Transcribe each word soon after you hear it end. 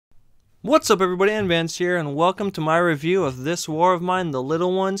What's up everybody, Nvanz here, and welcome to my review of This War of Mine, The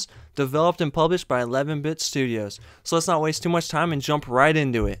Little Ones, developed and published by 11-Bit Studios. So let's not waste too much time and jump right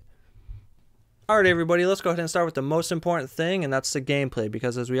into it. Alright everybody, let's go ahead and start with the most important thing, and that's the gameplay,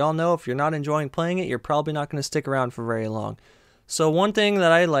 because as we all know, if you're not enjoying playing it, you're probably not going to stick around for very long. So one thing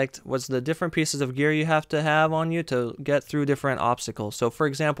that I liked was the different pieces of gear you have to have on you to get through different obstacles. So for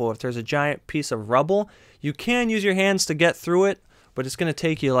example, if there's a giant piece of rubble, you can use your hands to get through it, but it's going to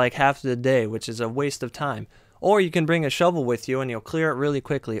take you like half the day, which is a waste of time. Or you can bring a shovel with you and you'll clear it really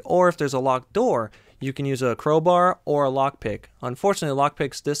quickly. Or if there's a locked door, you can use a crowbar or a lockpick. Unfortunately,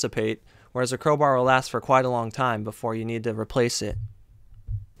 lockpicks dissipate, whereas a crowbar will last for quite a long time before you need to replace it.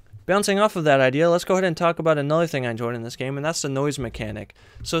 Bouncing off of that idea, let's go ahead and talk about another thing I enjoyed in this game, and that's the noise mechanic.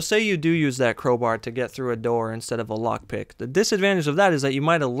 So say you do use that crowbar to get through a door instead of a lockpick. The disadvantage of that is that you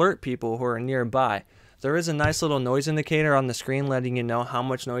might alert people who are nearby. There is a nice little noise indicator on the screen letting you know how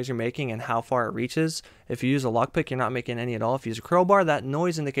much noise you're making and how far it reaches. If you use a lockpick, you're not making any at all. If you use a crowbar, that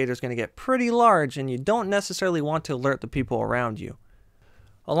noise indicator is going to get pretty large, and you don't necessarily want to alert the people around you.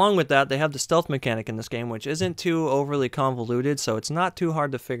 Along with that, they have the stealth mechanic in this game, which isn't too overly convoluted, so it's not too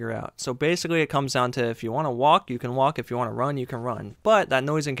hard to figure out. So basically it comes down to if you want to walk, you can walk. If you want to run, you can run. But that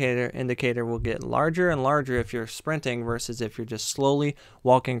noise indicator will get larger and larger if you're sprinting versus if you're just slowly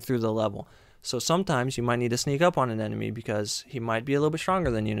walking through the level. So sometimes you might need to sneak up on an enemy because he might be a little bit stronger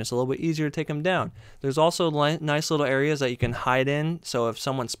than you and it's a little bit easier to take him down. There's also nice little areas that you can hide in, so if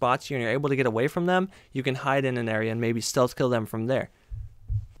someone spots you and you're able to get away from them, you can hide in an area and maybe stealth kill them from there.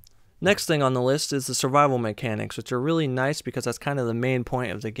 Next thing on the list is the survival mechanics, which are really nice because that's kind of the main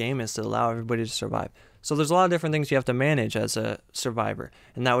point of the game, is to allow everybody to survive. So there's a lot of different things you have to manage as a survivor,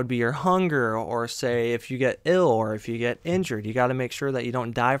 and that would be your hunger, or say if you get ill or if you get injured, you got to make sure that you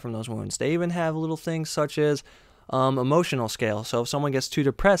don't die from those wounds. They even have little things such as emotional scale, so if someone gets too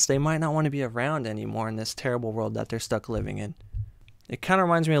depressed, they might not want to be around anymore in this terrible world that they're stuck living in. It kind of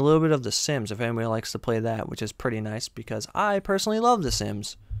reminds me a little bit of The Sims, if anybody likes to play that, which is pretty nice because I personally love The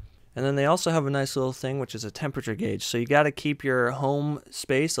Sims. And then they also have a nice little thing, which is a temperature gauge. So you got to keep your home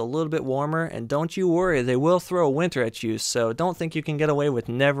space a little bit warmer. And don't you worry, they will throw winter at you. So don't think you can get away with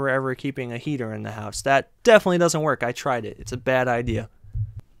never ever keeping a heater in the house. That definitely doesn't work. I tried it. It's a bad idea.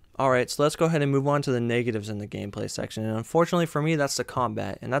 Alright, so let's go ahead and move on to the negatives in the gameplay section. And unfortunately for me, that's the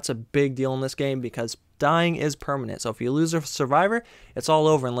combat. And that's a big deal in this game because dying is permanent. So if you lose a survivor, it's all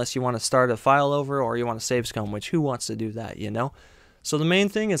over unless you want to start a file over or you want to save scum, which who wants to do that, you know? So the main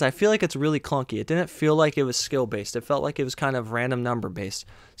thing is I feel like it's really clunky. It didn't feel like it was skill-based. It felt like it was kind of random number-based.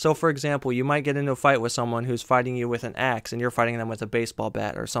 So for example, you might get into a fight with someone who's fighting you with an axe and you're fighting them with a baseball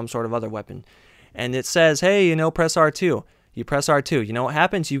bat or some sort of other weapon. And it says, hey, press R2. You press R2. You know what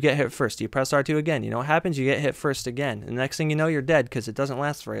happens? You get hit first. You press R2 again. You know what happens? You get hit first again. And the next thing you know, you're dead because it doesn't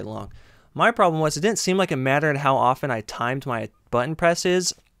last very long. My problem was it didn't seem like it mattered how often I timed my button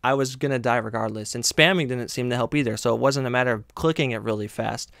presses. I was going to die regardless, and spamming didn't seem to help either, so it wasn't a matter of clicking it really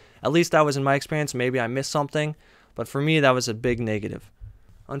fast. At least that was in my experience. Maybe I missed something, but for me that was a big negative.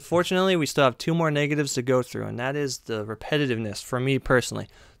 Unfortunately, we still have two more negatives to go through, and that is the repetitiveness for me personally.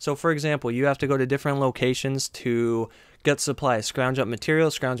 So for example, you have to go to different locations to get supplies, scrounge up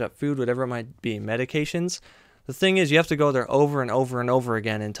materials, scrounge up food, whatever it might be, medications. The thing is, you have to go there over and over and over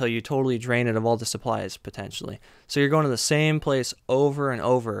again until you totally drain it of all the supplies, potentially. So you're going to the same place over and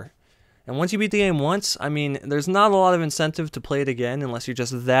over. And once you beat the game once, I mean, there's not a lot of incentive to play it again unless you're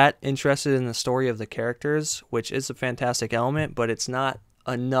just that interested in the story of the characters, which is a fantastic element, but it's not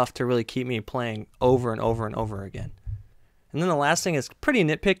enough to really keep me playing over and over and over again. And then the last thing is pretty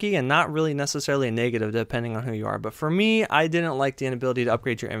nitpicky and not really necessarily a negative depending on who you are. But for me, I didn't like the inability to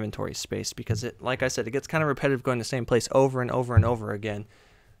upgrade your inventory space because it, like I said, it gets kind of repetitive going to the same place over and over and over again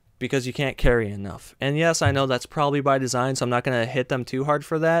because you can't carry enough. And yes, I know that's probably by design, so I'm not going to hit them too hard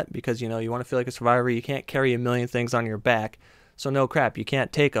for that because, you want to feel like a survivor. You can't carry a million things on your back. So no crap, you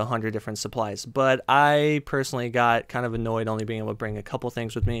can't take 100 different supplies. But I personally got kind of annoyed only being able to bring a couple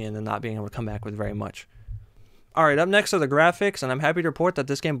things with me and then not being able to come back with very much. Alright, up next are the graphics, and I'm happy to report that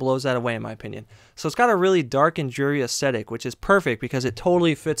this game blows that away in my opinion. So it's got a really dark and dreary aesthetic, which is perfect because it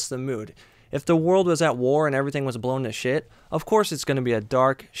totally fits the mood. If the world was at war and everything was blown to shit, of course it's going to be a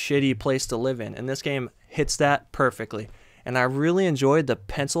dark, shitty place to live in, and this game hits that perfectly. And I really enjoyed the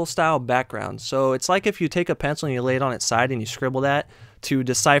pencil style background. So it's like if you take a pencil and you lay it on its side and you scribble that to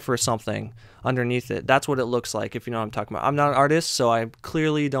decipher something underneath it. That's what it looks like, if you know what I'm talking about. I'm not an artist, so I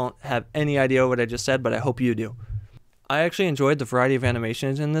clearly don't have any idea what I just said, but I hope you do. I actually enjoyed the variety of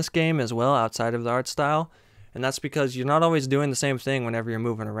animations in this game as well outside of the art style. And that's because you're not always doing the same thing whenever you're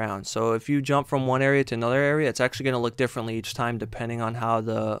moving around. So if you jump from one area to another area, it's actually going to look differently each time depending on how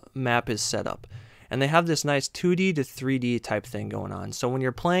the map is set up. And they have this nice 2D to 3D type thing going on. So when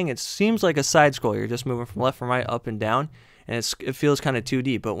you're playing, it seems like a side scroll. You're just moving from left and right, up and down, and it feels kind of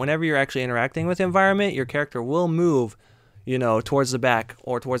 2D. But whenever you're actually interacting with the environment, your character will move, you know, towards the back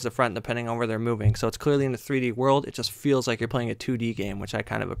or towards the front depending on where they're moving. So it's clearly in a 3D world. It just feels like you're playing a 2D game, which I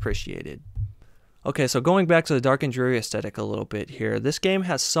kind of appreciated. Okay, so going back to the dark and dreary aesthetic a little bit here, this game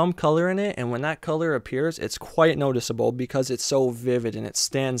has some color in it, and when that color appears, it's quite noticeable because it's so vivid and it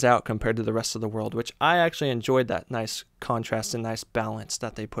stands out compared to the rest of the world, which I actually enjoyed that nice contrast and nice balance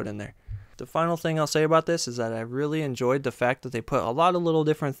that they put in there. The final thing I'll say about this is that I really enjoyed the fact that they put a lot of little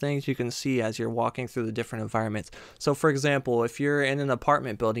different things you can see as you're walking through the different environments. So for example, if you're in an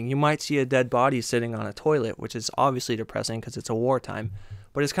apartment building, you might see a dead body sitting on a toilet, which is obviously depressing because it's a wartime.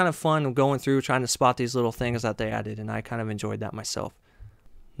 But it's kind of fun going through trying to spot these little things that they added, and I kind of enjoyed that myself.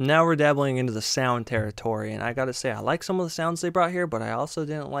 Now we're dabbling into the sound territory, and I gotta say I like some of the sounds they brought here, but I also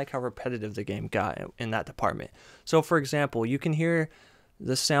didn't like how repetitive the game got in that department. So for example, you can hear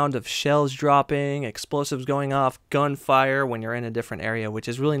the sound of shells dropping, explosives going off, gunfire when you're in a different area, which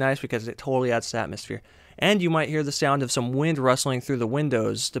is really nice because it totally adds to the atmosphere. And you might hear the sound of some wind rustling through the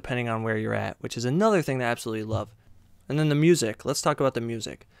windows depending on where you're at, which is another thing that I absolutely love. And then the music. Let's talk about the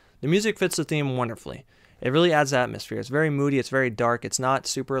music. The music fits the theme wonderfully. It really adds atmosphere. It's very moody. It's very dark. It's not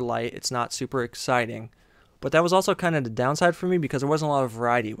super light. It's not super exciting. But that was also kind of the downside for me because there wasn't a lot of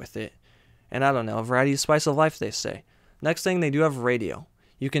variety with it. And I don't know, variety is the spice of life, they say. Next thing, they do have radio.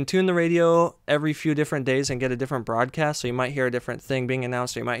 You can tune the radio every few different days and get a different broadcast. So you might hear a different thing being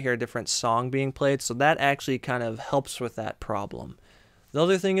announced, or you might hear a different song being played. So that actually kind of helps with that problem. The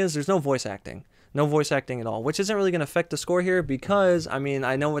other thing is there's no voice acting. No voice acting at all, which isn't really going to affect the score here because, I mean,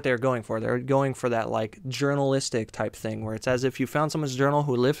 I know what they're going for. They're going for that, like, journalistic type thing where it's as if you found someone's journal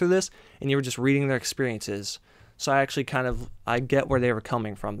who lived through this and you were just reading their experiences. So I actually I get where they were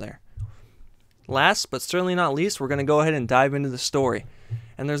coming from there. Last, but certainly not least, we're going to go ahead and dive into the story.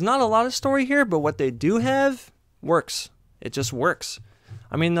 And there's not a lot of story here, but what they do have works. It just works.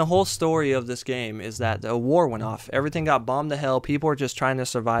 I mean, the whole story of this game is that the war went off. Everything got bombed to hell. People are just trying to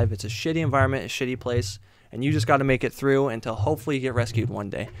survive. It's a shitty environment, a shitty place, and you just got to make it through until hopefully you get rescued one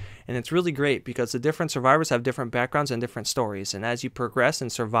day. And it's really great because the different survivors have different backgrounds and different stories. And as you progress and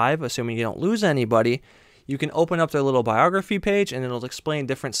survive, assuming you don't lose anybody, you can open up their little biography page and it'll explain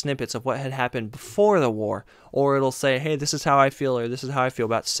different snippets of what had happened before the war. Or it'll say, hey, this is how I feel, or this is how I feel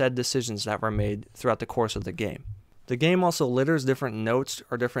about said decisions that were made throughout the course of the game. The game also litters different notes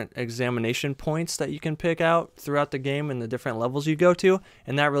or different examination points that you can pick out throughout the game and the different levels you go to,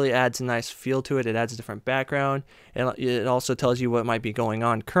 and that really adds a nice feel to it. It adds a different background, and it also tells you what might be going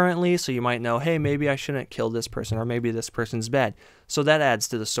on currently, so you might know, hey, maybe I shouldn't kill this person, or maybe this person's bad. So that adds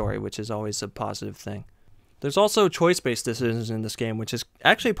to the story, which is always a positive thing. There's also choice-based decisions in this game, which is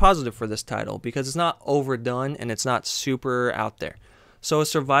actually positive for this title because it's not overdone and it's not super out there. So a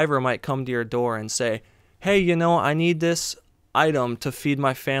survivor might come to your door and say, hey, you know, I need this item to feed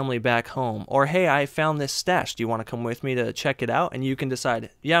my family back home. Or, hey, I found this stash. Do you want to come with me to check it out? And you can decide,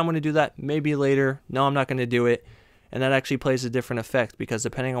 yeah, I'm going to do that. Maybe later. No, I'm not going to do it. And that actually plays a different effect because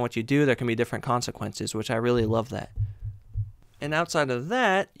depending on what you do, there can be different consequences, which I really love that. And outside of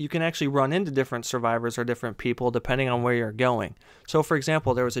that, you can actually run into different survivors or different people depending on where you're going. So, for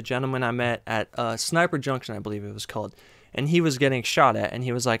example, there was a gentleman I met at Sniper Junction, I believe it was called. And he was getting shot at, and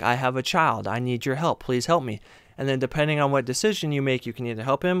he was like, I have a child. I need your help. Please help me. And then depending on what decision you make, you can either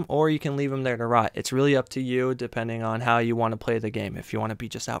help him or you can leave him there to rot. It's really up to you depending on how you want to play the game. If you want to be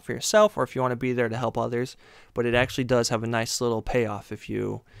just out for yourself or if you want to be there to help others. But it actually does have a nice little payoff if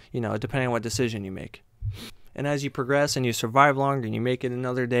you know, depending on what decision you make. And as you progress and you survive longer and you make it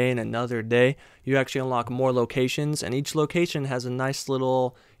another day and another day, you actually unlock more locations. And each location has a nice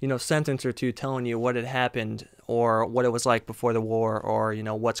little, you know, sentence or two telling you what had happened or what it was like before the war or, you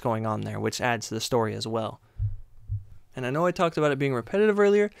know, what's going on there, which adds to the story as well. And I know I talked about it being repetitive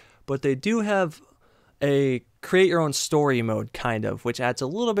earlier, but they do have a create your own story mode kind of, which adds a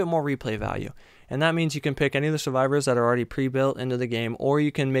little bit more replay value. And that means you can pick any of the survivors that are already pre-built into the game, or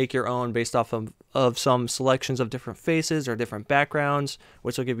you can make your own based off of some selections of different faces or different backgrounds,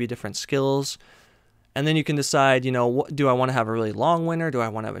 which will give you different skills. And then you can decide, you know, do I want to have a really long winner? Do I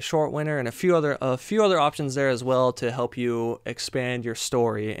want to have a short winner? And a few other options there as well to help you expand your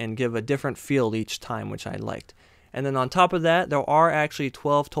story and give a different feel each time, which I liked. And then on top of that, there are actually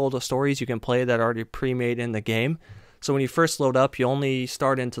 12 total stories you can play that are already pre-made in the game. So when you first load up, you only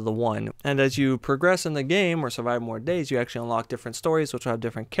start into the 1. And as you progress in the game or survive more days, you actually unlock different stories, which will have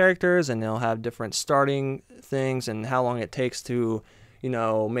different characters, and they'll have different starting things and how long it takes to,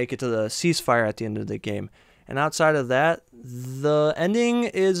 make it to the ceasefire at the end of the game. And outside of that, the ending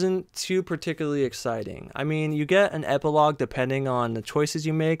isn't too particularly exciting. I mean, you get an epilogue depending on the choices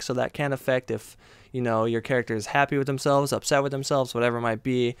you make, so that can affect if, your character is happy with themselves, upset with themselves, whatever it might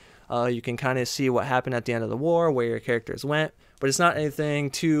be. You can kind of see what happened at the end of the war, where your characters went, but it's not anything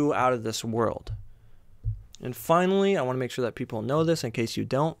too out of this world. And finally, I want to make sure that people know this in case you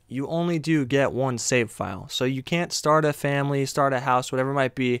don't. You only do get one save file. So you can't start a family, start a house, whatever it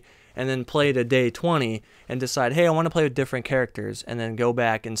might be, and then play to day 20 and decide, hey, I want to play with different characters, and then go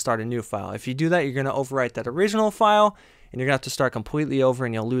back and start a new file. If you do that, you're going to overwrite that original file, and you're going to have to start completely over,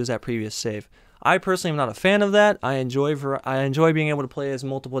 and you'll lose that previous save. I personally am not a fan of that. I enjoy being able to play as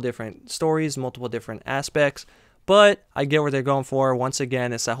multiple different stories, multiple different aspects, but I get what they're going for. Once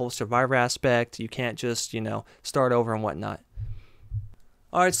again, it's that whole survivor aspect. You can't just, start over and whatnot.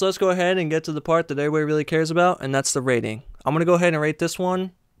 Alright, so let's go ahead and get to the part that everybody really cares about, and that's the rating. I'm going to go ahead and rate this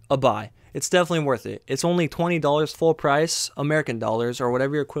one a buy. It's definitely worth it. It's only $20 full price, American dollars, or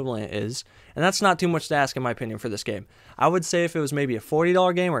whatever your equivalent is, and that's not too much to ask in my opinion for this game. I would say if it was maybe a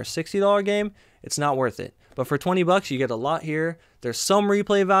 $40 game or a $60 game, it's not worth it. But for 20 bucks, you get a lot here. There's some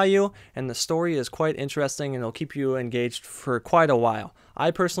replay value, and the story is quite interesting, and it'll keep you engaged for quite a while.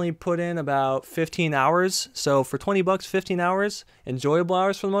 I personally put in about 15 hours, so for 20 bucks, 15 hours, enjoyable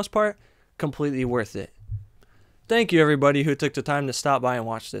hours for the most part, completely worth it. Thank you everybody who took the time to stop by and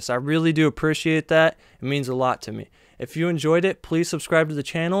watch this. I really do appreciate that. It means a lot to me. If you enjoyed it, please subscribe to the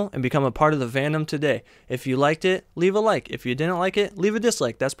channel and become a part of the fandom today. If you liked it, leave a like. If you didn't like it, leave a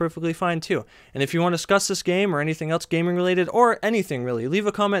dislike. That's perfectly fine too. And if you want to discuss this game or anything else gaming related, or anything really, leave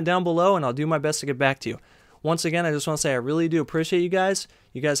a comment down below and I'll do my best to get back to you. Once again, I just want to say I really do appreciate you guys.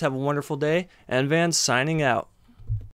 You guys have a wonderful day, and Nvanz signing out.